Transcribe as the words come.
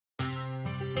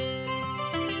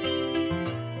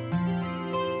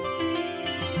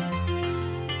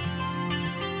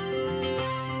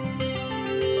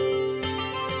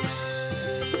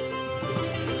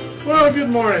Well, good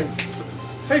morning.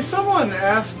 Hey, someone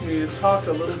asked me to talk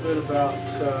a little bit about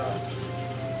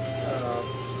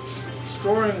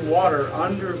storing water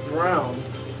underground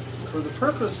for the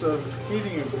purpose of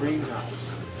heating a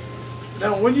greenhouse.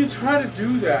 Now, when you try to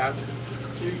do that,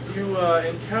 you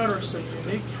encounter some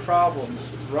unique problems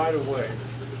right away.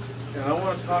 And I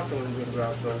want to talk a little bit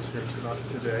about those here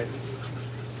today.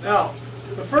 Now,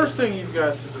 the first thing you've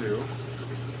got to do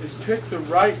is pick the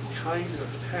right kind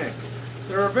of tank.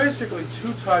 There are basically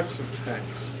two types of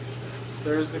tanks.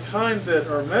 There's the kind that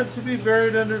are meant to be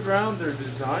buried underground, they're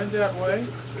designed that way,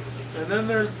 and then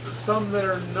there's some that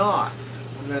are not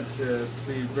meant to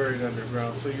be buried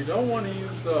underground, so you don't want to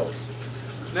use those.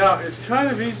 Now, it's kind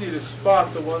of easy to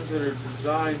spot the ones that are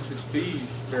designed to be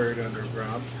buried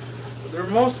underground. They're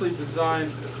mostly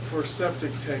designed for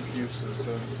septic tank uses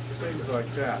and things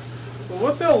like that. But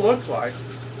what they'll look like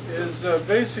is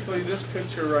basically this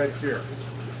picture right here.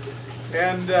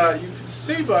 And you can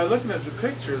see by looking at the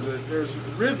picture that there's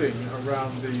ribbing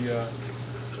around the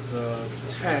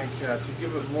tank to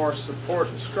give it more support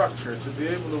and structure to be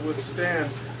able to withstand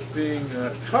being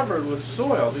covered with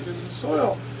soil, because the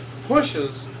soil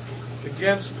pushes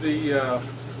against the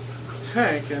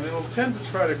tank and it'll tend to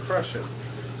try to crush it.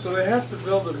 So they have to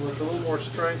build it with a little more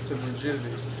strength and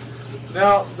rigidity.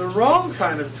 Now, the wrong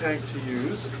kind of tank to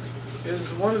use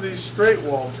is one of these straight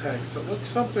wall tanks that looks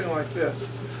something like this.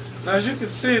 Now, as you can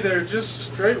see, they're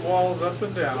just straight walls up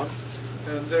and down,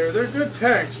 and they're good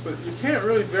tanks, but you can't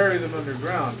really bury them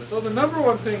underground. So the number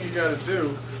one thing you got to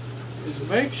do is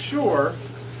make sure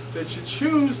that you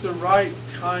choose the right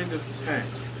kind of tank.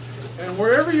 And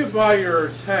wherever you buy your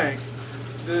tank,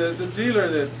 the dealer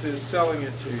that is selling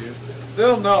it to you,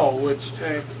 they'll know which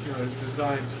tank is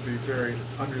designed to be buried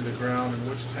under the ground and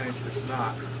which tank is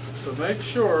not. So make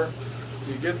sure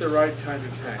you get the right kind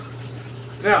of tank.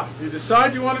 Now, you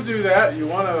decide you want to do that. You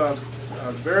want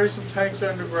to bury some tanks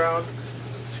underground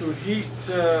to heat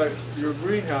your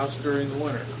greenhouse during the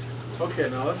winter. Okay,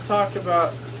 now let's talk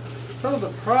about some of the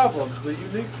problems, the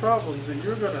unique problems that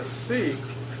you're going to see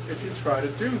if you try to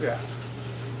do that.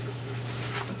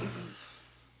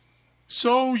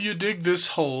 So you dig this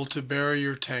hole to bury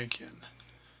your tank in.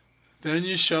 Then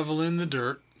you shovel in the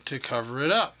dirt to cover it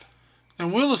up.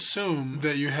 And we'll assume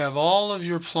that you have all of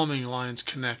your plumbing lines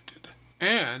connected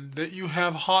and that you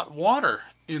have hot water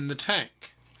in the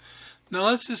tank. Now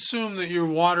let's assume that your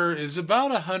water is about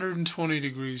 120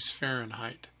 degrees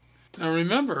Fahrenheit. Now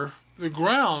remember, the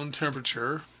ground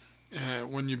temperature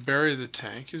when you bury the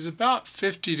tank is about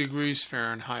 50 degrees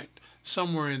Fahrenheit,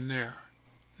 somewhere in there.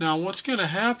 Now what's going to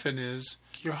happen is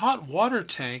your hot water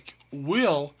tank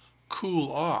will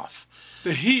cool off.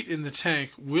 The heat in the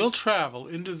tank will travel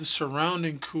into the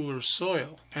surrounding cooler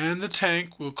soil, and the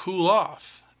tank will cool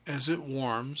off as it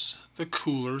warms the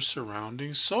cooler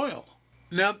surrounding soil.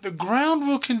 Now the ground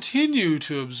will continue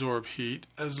to absorb heat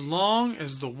as long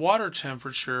as the water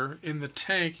temperature in the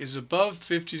tank is above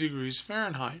 50 degrees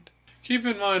Fahrenheit. Keep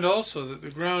in mind also that the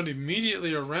ground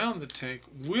immediately around the tank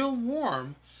will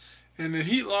warm and the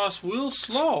heat loss will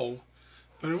slow,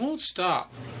 but it won't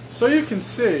stop. So you can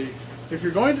see, if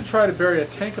you're going to try to bury a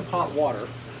tank of hot water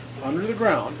under the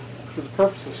ground for the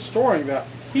purpose of storing that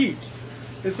heat,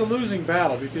 it's a losing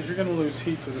battle, because you're going to lose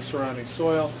heat to the surrounding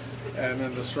soil, and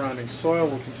then the surrounding soil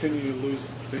will continue to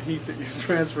lose the heat that you've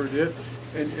transferred in,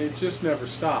 and it just never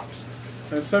stops.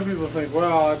 And some people think,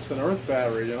 well, it's an earth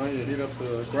battery, you heat up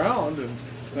the ground and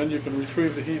then you can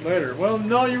retrieve the heat later. Well,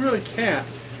 no, you really can't.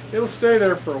 It'll stay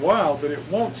there for a while, but it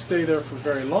won't stay there for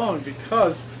very long,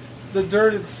 because the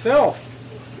dirt itself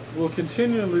will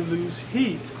continually lose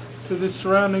heat to the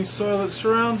surrounding soil that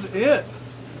surrounds it.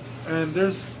 And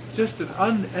there's just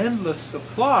an endless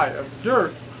supply of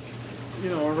dirt,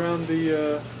 around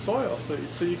the soil.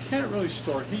 So you can't really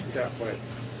store heat that way.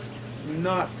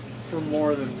 Not for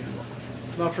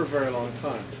a very long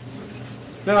time.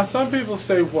 Now, some people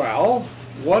say, well,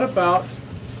 what about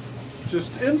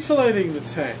just insulating the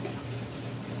tank?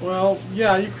 Well,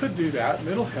 yeah, you could do that, and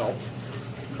it'll help.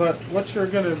 But what you're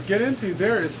going to get into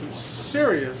there is some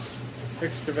serious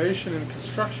excavation and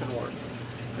construction work.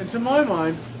 And to my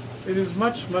mind, it is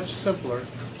much, much simpler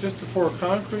just to pour a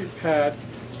concrete pad,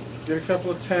 get a couple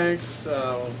of tanks,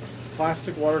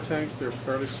 plastic water tanks. They're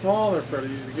fairly small, they're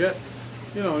fairly easy to get,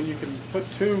 and you can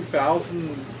put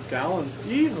 2,000 gallons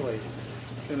easily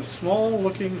in a small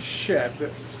looking shed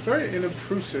that's very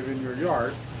inobtrusive in your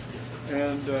yard.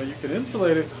 And you can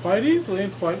insulate it quite easily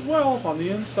and quite well on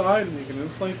the inside, and you can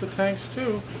insulate the tanks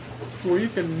too, where you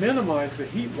can minimize the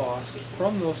heat loss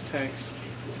from those tanks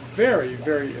very,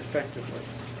 very effectively.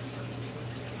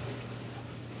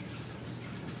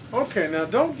 Okay, now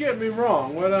don't get me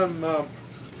wrong. What I'm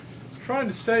trying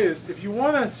to say is, if you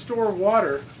want to store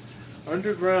water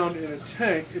underground in a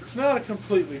tank, it's not a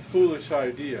completely foolish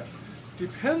idea.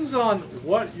 Depends on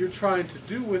what you're trying to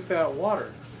do with that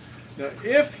water. Now,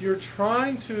 if you're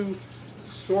trying to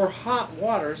store hot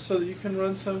water so that you can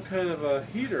run some kind of a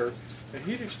heater, a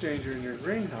heat exchanger in your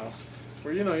greenhouse,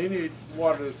 where you need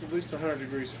water that's at least 100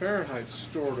 degrees Fahrenheit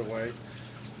stored away,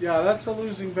 yeah, that's a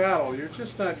losing battle. You're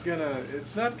just not gonna,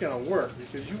 it's not gonna work,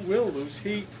 because you will lose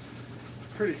heat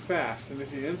pretty fast. And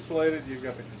if you insulate it, you've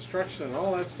got the construction and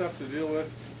all that stuff to deal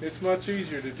with. It's much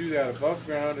easier to do that above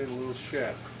ground in a little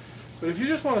shed. But if you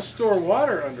just want to store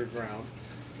water underground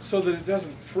so that it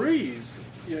doesn't freeze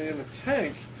in a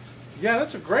tank, yeah,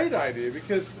 that's a great idea,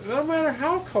 because no matter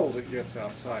how cold it gets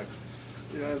outside,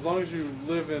 as long as you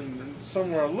live in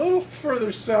somewhere a little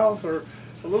further south or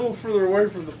a little further away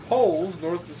from the poles,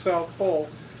 north to south pole,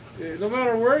 no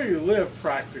matter where you live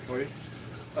practically,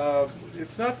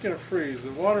 it's not going to freeze.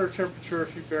 The water temperature,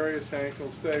 if you bury a tank,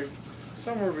 will stay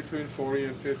somewhere between 40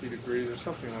 and 50 degrees or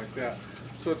something like that.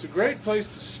 So it's a great place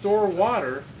to store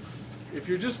water if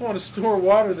you just want to store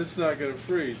water that's not going to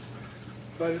freeze.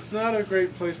 But it's not a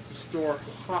great place to store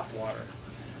hot water.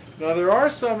 Now, there are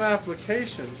some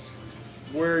applications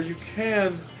where you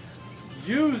can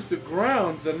use the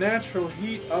ground, the natural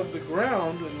heat of the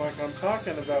ground, and like I'm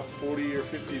talking about 40 or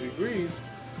 50 degrees,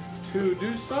 to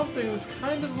do something that's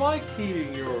kind of like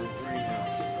heating your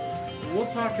greenhouse. And we'll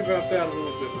talk about that a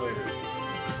little bit later.